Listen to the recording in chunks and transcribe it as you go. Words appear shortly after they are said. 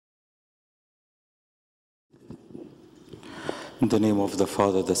In the name of the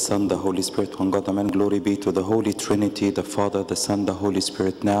Father, the Son, the Holy Spirit, one God, amen. Glory be to the Holy Trinity, the Father, the Son, the Holy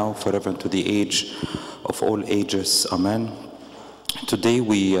Spirit, now, forever, and to the age of all ages. Amen. Today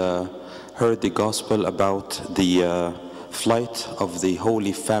we heard the gospel about the flight of the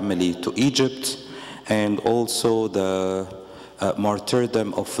Holy Family to Egypt, and also the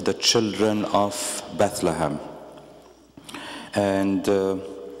martyrdom of the children of Bethlehem. And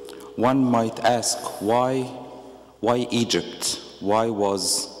one might ask, why Egypt? Why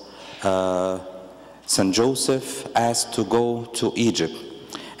was St. Joseph asked to go to Egypt?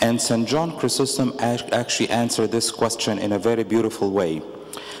 And St. John Chrysostom actually answered this question in a very beautiful way.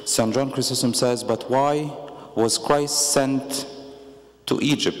 St. John Chrysostom says, but why was Christ sent to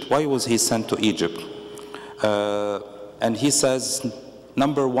Egypt? Why was he sent to Egypt? And he says,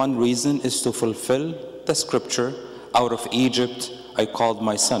 number one reason is to fulfill the scripture, out of Egypt I called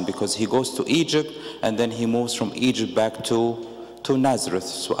my son, because he goes to Egypt and then he moves from Egypt back to Nazareth.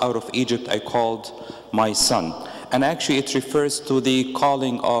 So out of Egypt I called my son. And actually it refers to the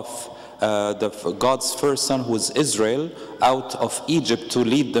calling of God's first son, who is Israel, out of Egypt to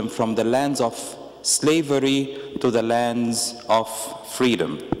lead them from the lands of slavery to the lands of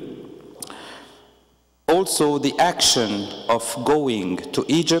freedom. Also, the action of going to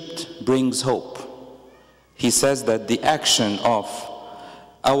Egypt brings hope. He says that the action of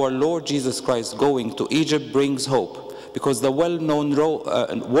our Lord Jesus Christ going to Egypt brings hope, because the well-known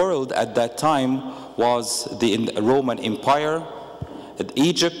world at that time was the Roman Empire.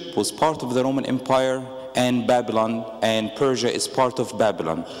 Egypt was part of the Roman Empire, and Babylon and Persia is part of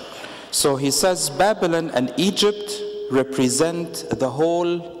Babylon. So he says Babylon and Egypt represent the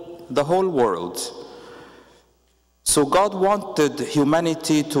whole world. So God wanted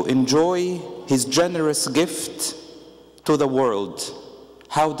humanity to enjoy his generous gift to the world.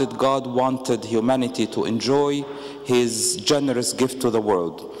 How did God wanted humanity to enjoy his generous gift to the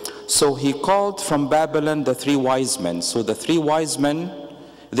world? So he called from Babylon the three wise men. So the three wise men,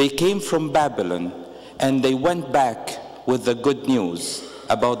 they came from Babylon and they went back with the good news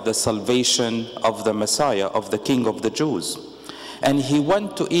about the salvation of the Messiah, of the King of the Jews. And he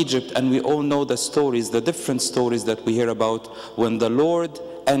went to Egypt, and we all know the stories, the different stories that we hear about. When the Lord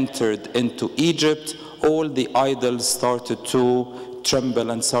entered into Egypt, all the idols started to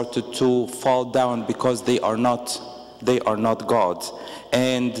tremble and started to fall down, because they are not God.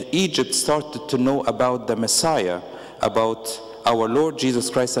 And Egypt started to know about the Messiah, about our Lord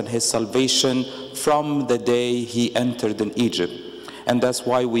Jesus Christ and his salvation from the day he entered in Egypt. And that's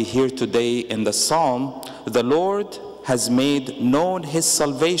why we hear today in the Psalm, the Lord has made known his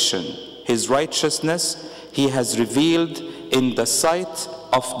salvation, his righteousness, he has revealed in the sight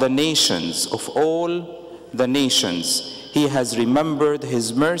of the nations, of all the nations. He has remembered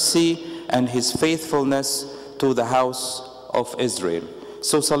his mercy and his faithfulness to the house of Israel.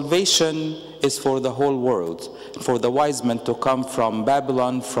 So salvation is for the whole world. For the wise men to come from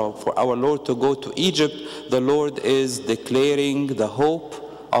Babylon, for our Lord to go to Egypt, the Lord is declaring the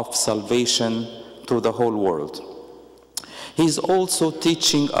hope of salvation to the whole world. He's also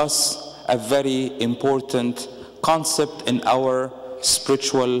teaching us a very important concept in our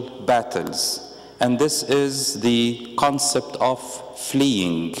spiritual battles. And this is the concept of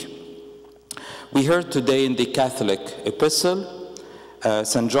fleeing. We heard today in the Catholic epistle,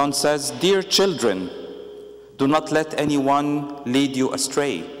 St. John says, "Dear children, do not let anyone lead you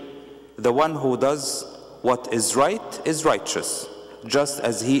astray. The one who does what is right is righteous, just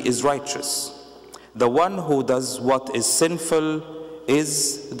as he is righteous. The one who does what is sinful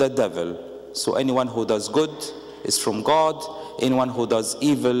is the devil." So anyone who does good is from God, anyone who does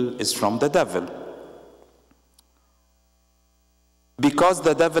evil is from the devil. Because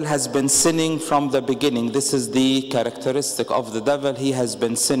the devil has been sinning from the beginning, this is the characteristic of the devil, he has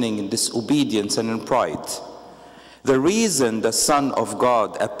been sinning in disobedience and in pride. The reason the Son of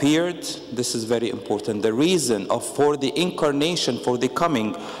God appeared, this is very important, the reason for the incarnation, for the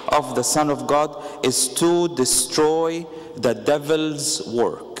coming of the Son of God, is to destroy the devil's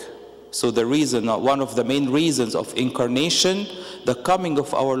work. So the reason, one of the main reasons of incarnation, the coming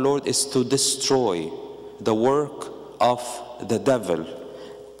of our Lord, is to destroy the work of the devil.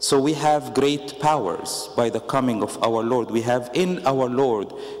 So we have great powers by the coming of our Lord. We have in our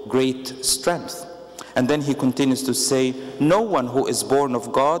Lord great strength. And then he continues to say, no one who is born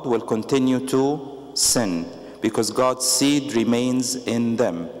of God will continue to sin, because God's seed remains in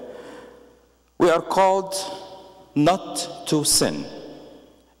them. We are called not to sin.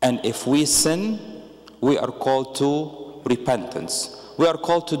 And if we sin, we are called to repentance. We are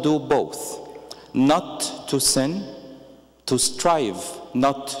called to do both. Not to sin, to strive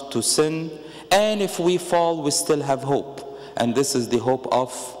not to sin, and if we fall, we still have hope. and this is the hope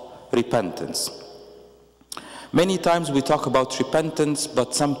of repentance. Many times we talk about repentance,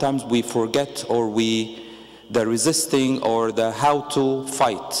 but sometimes we forget, or the resisting, or the how to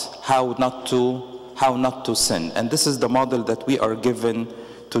fight, how not to sin. And this is the model that we are given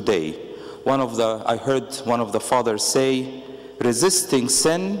today. I heard one of the fathers say, resisting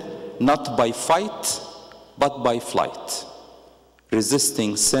sin not by fight, but by flight.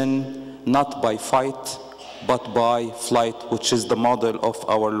 Resisting sin not by fight, but by flight, which is the model of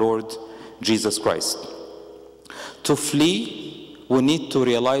our Lord Jesus Christ. To flee, we need to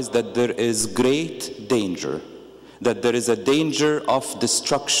realize that there is great danger, that there is a danger of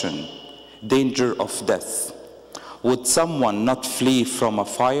destruction, danger of death. Would someone not flee from a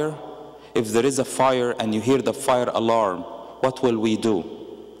fire? If there is a fire and you hear the fire alarm, what will we do?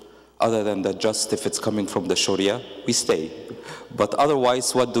 Other than that, just if it's coming from the Sharia, we stay. But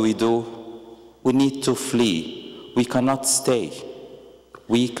otherwise, what do? We need to flee. We cannot stay.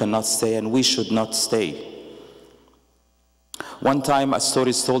 We cannot stay, and we should not stay. One time, a story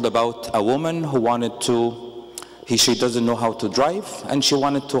is told about a woman who she doesn't know how to drive, and she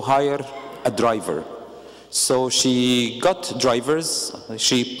wanted to hire a driver. So she got drivers,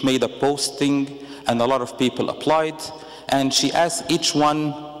 she made a posting, and a lot of people applied, and she asked each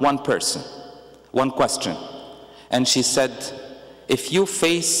one question. And she said, if you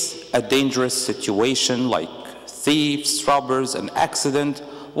face a dangerous situation like thieves, robbers, an accident,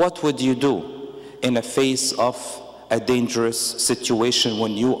 what would you do in the face of a dangerous situation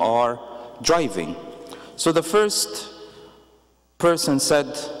when you are driving? So the first person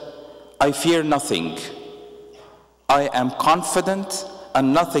said, I fear nothing. I am confident,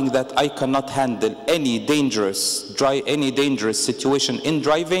 and nothing that I cannot handle any dangerous situation in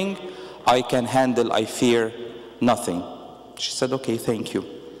driving, I can handle. I fear nothing. She said, okay, thank you.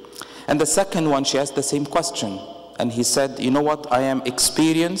 And the second one, she asked the same question, and he said, you know what, I am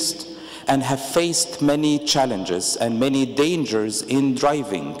experienced and have faced many challenges and many dangers in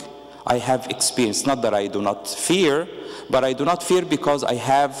driving. I have experience. Not that I do not fear, but I do not fear because I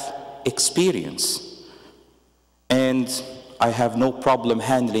have experience. And I have no problem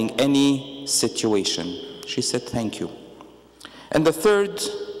handling any situation. She said, thank you. And the third,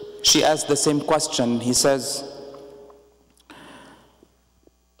 she asked the same question. He says,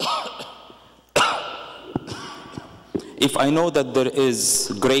 if I know that there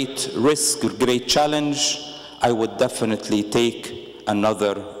is great risk, great challenge, I would definitely take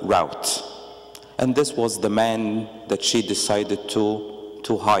another route. And this was the man that she decided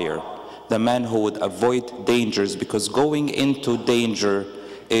to hire, the man who would avoid dangers, because going into danger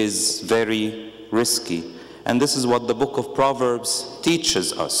is very risky. And this is what the book of Proverbs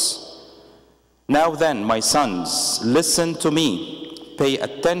teaches us. Now then, my sons, listen to me. Pay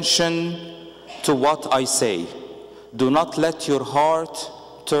attention to what I say. Do not let your heart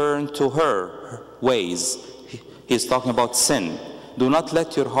turn to her ways. He's talking about sin. Do not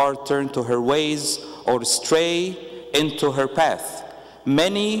let your heart turn to her ways or stray into her path.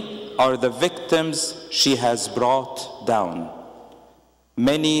 Many are the victims she has brought down.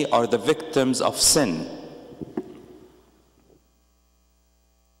 Many are the victims of sin.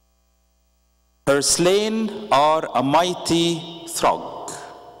 Her slain are a mighty throng.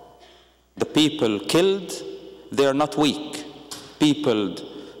 The people killed, they are not weak. People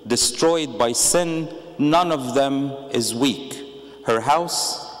destroyed by sin, none of them is weak. Her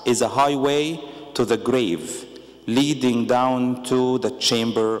house is a highway to the grave, leading down to the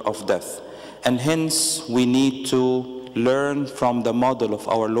chamber of death. And hence we need to learn from the model of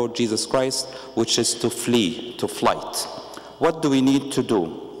our Lord Jesus Christ, which is to flee, to flight. What do we need to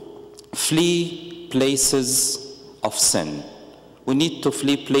do? Flee places of sin. We need to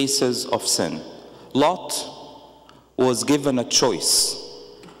flee places of sin. Lot was given a choice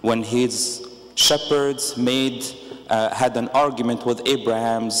when his shepherds had an argument with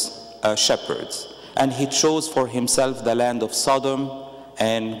Abraham's shepherds. And he chose for himself the land of Sodom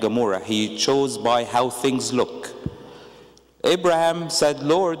and Gomorrah. He chose by how things look. Abraham said,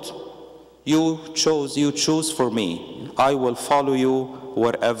 Lord, you choose for me. I will follow you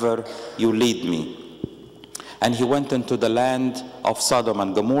wherever you lead me. And he went into the land of Sodom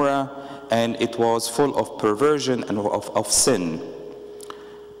and Gomorrah, and it was full of perversion and of sin.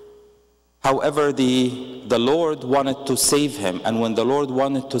 However, the Lord wanted to save him, and when the Lord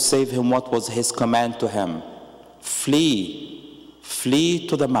wanted to save him, what was his command to him? Flee, flee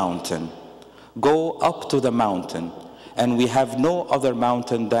to the mountain, go up to the mountain. And we have no other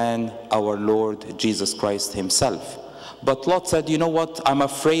mountain than our Lord Jesus Christ himself. But Lot said, you know what, I'm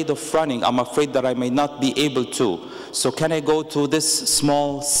afraid of running, I'm afraid that I may not be able to. So can I go to this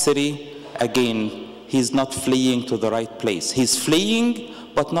small city? Again, he's not fleeing to the right place. He's fleeing,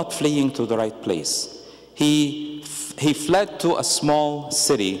 but not fleeing to the right place. He fled to a small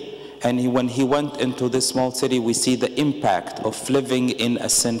city, and when he went into this small city, we see the impact of living in a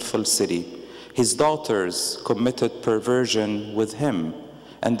sinful city. His daughters committed perversion with him,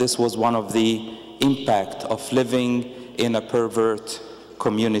 and this was one of the impact of living in a pervert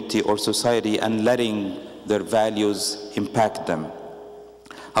community or society and letting their values impact them.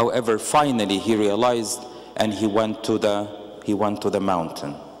 However, finally he realized, and he went to the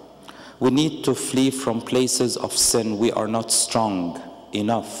mountain. We need to flee from places of sin. We are not strong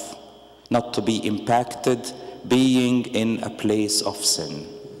enough not to be impacted being in a place of sin.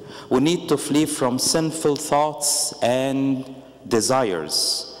 We need to flee from sinful thoughts and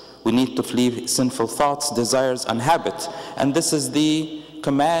desires. We need to flee sinful thoughts, desires, and habits. And this is the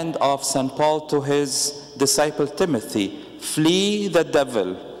command of St. Paul to his disciple Timothy. Flee the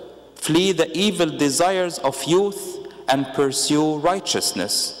devil, flee the evil desires of youth, and pursue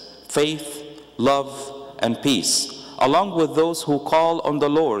righteousness, faith, love, and peace, along with those who call on the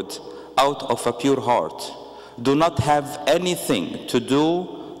Lord out of a pure heart. Do not have anything to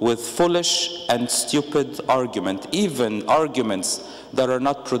do with foolish and stupid argument, even arguments that are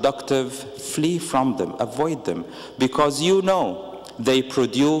not productive. Flee from them, avoid them, because you know they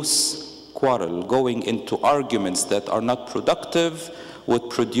produce quarrel. Going into arguments that are not productive would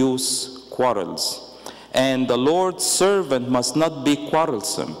produce quarrels. And the Lord's servant must not be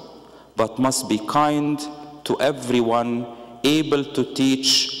quarrelsome, but must be kind to everyone, able to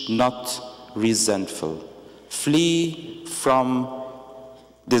teach, not resentful. Flee from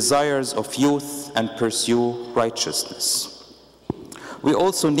desires of youth and pursue righteousness. We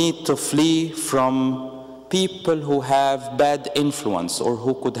also need to flee from people who have bad influence or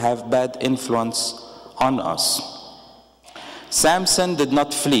who could have bad influence on us. Samson did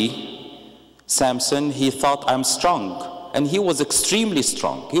not flee. Samson, he thought, I'm strong. And he was extremely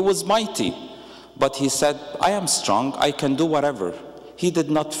strong. He was mighty. But he said, I am strong, I can do whatever. He did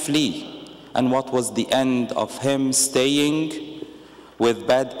not flee. And what was the end of him staying with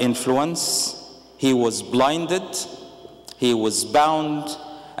bad influence? He was blinded, he was bound,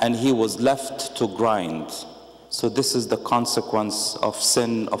 and he was left to grind. So this is the consequence of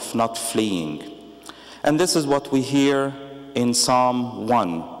sin, of not fleeing. And this is what we hear in Psalm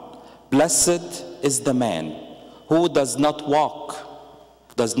 1. Blessed is the man who does not walk,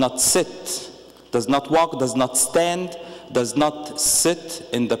 does not sit, does not walk, does not stand, does not sit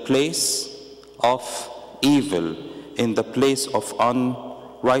in the place of evil, in the place of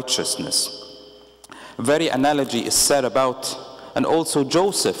unrighteousness. Very analogy is said about, and also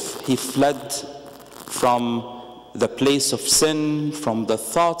Joseph, he fled from the place of sin, from the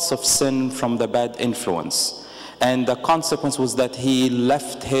thoughts of sin, from the bad influence. And the consequence was that he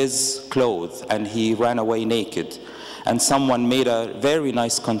left his clothes and he ran away naked. And someone made a very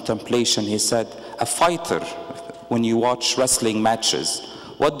nice contemplation. He said, a fighter, when you watch wrestling matches,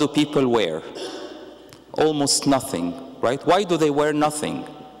 what do people wear? Almost nothing, right? Why do they wear nothing?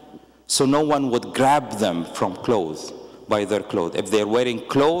 So no one would grab them from clothes, by their clothes. If they're wearing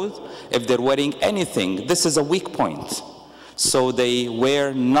clothes, if they're wearing anything, this is a weak point. So they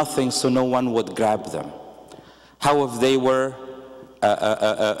wear nothing so no one would grab them. How if they were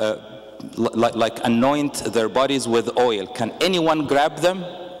like anoint their bodies with oil? Can anyone grab them?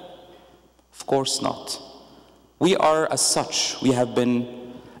 Of course not. We are as such. We have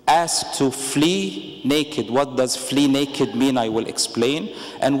been asked to flee naked. What does flee naked mean? I will explain.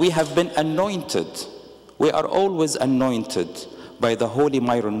 And we have been anointed. We are always anointed by the Holy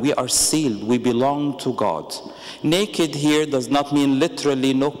Myron. We are sealed. We belong to God. Naked here does not mean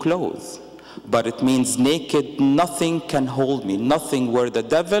literally no clothes, but it means naked, nothing can hold me. Nothing where the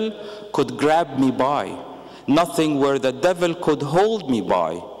devil could grab me by. Nothing where the devil could hold me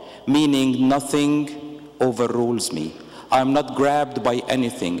by, meaning nothing overrules me. I'm not grabbed by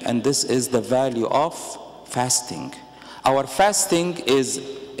anything, and this is the value of fasting. Our fasting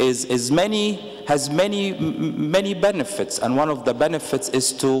has many benefits, and one of the benefits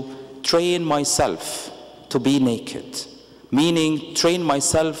is to train myself to be naked, meaning train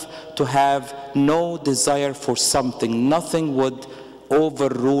myself to have no desire for something. Nothing would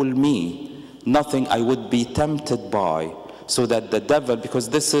overrule me, nothing I would be tempted by, so that the devil, because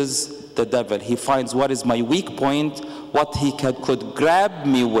this is the devil, he finds what is my weak point, what he could grab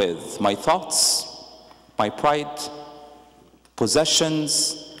me with, my thoughts, my pride,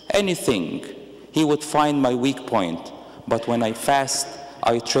 possessions, anything. He would find my weak point. But when I fast,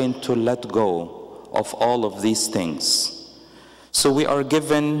 I train to let go of all of these things. So we are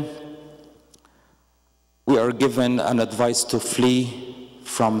given an advice to flee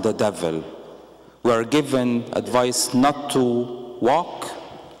from the devil. We are given advice not to walk,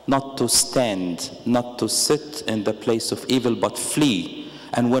 not to stand, not to sit in the place of evil, but flee.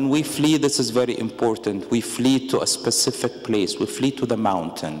 And when we flee, this is very important. We flee to a specific place. We flee to the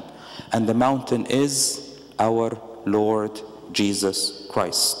mountain. And the mountain is our Lord Jesus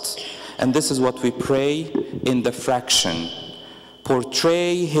Christ. And this is what we pray in the fraction.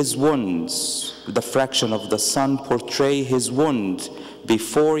 Portray his wounds, the fraction of the Son, portray his wound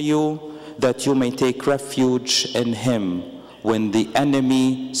before you, that you may take refuge in him when the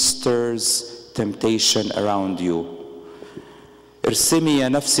enemy stirs temptation around you. ارسمي يا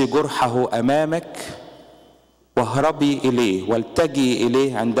نفسي جرحه أمامك واهربي إليه والتجي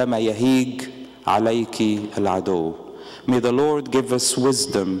إليه عندما يهيج عليك العدو. May the Lord give us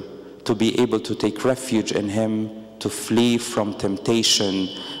wisdom to be able to take refuge in him, to flee from temptation,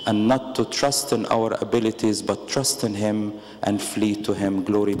 and not to trust in our abilities, but trust in him and flee to him.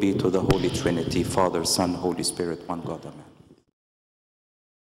 Glory be to the Holy Trinity, Father, Son, Holy Spirit, one God, amen.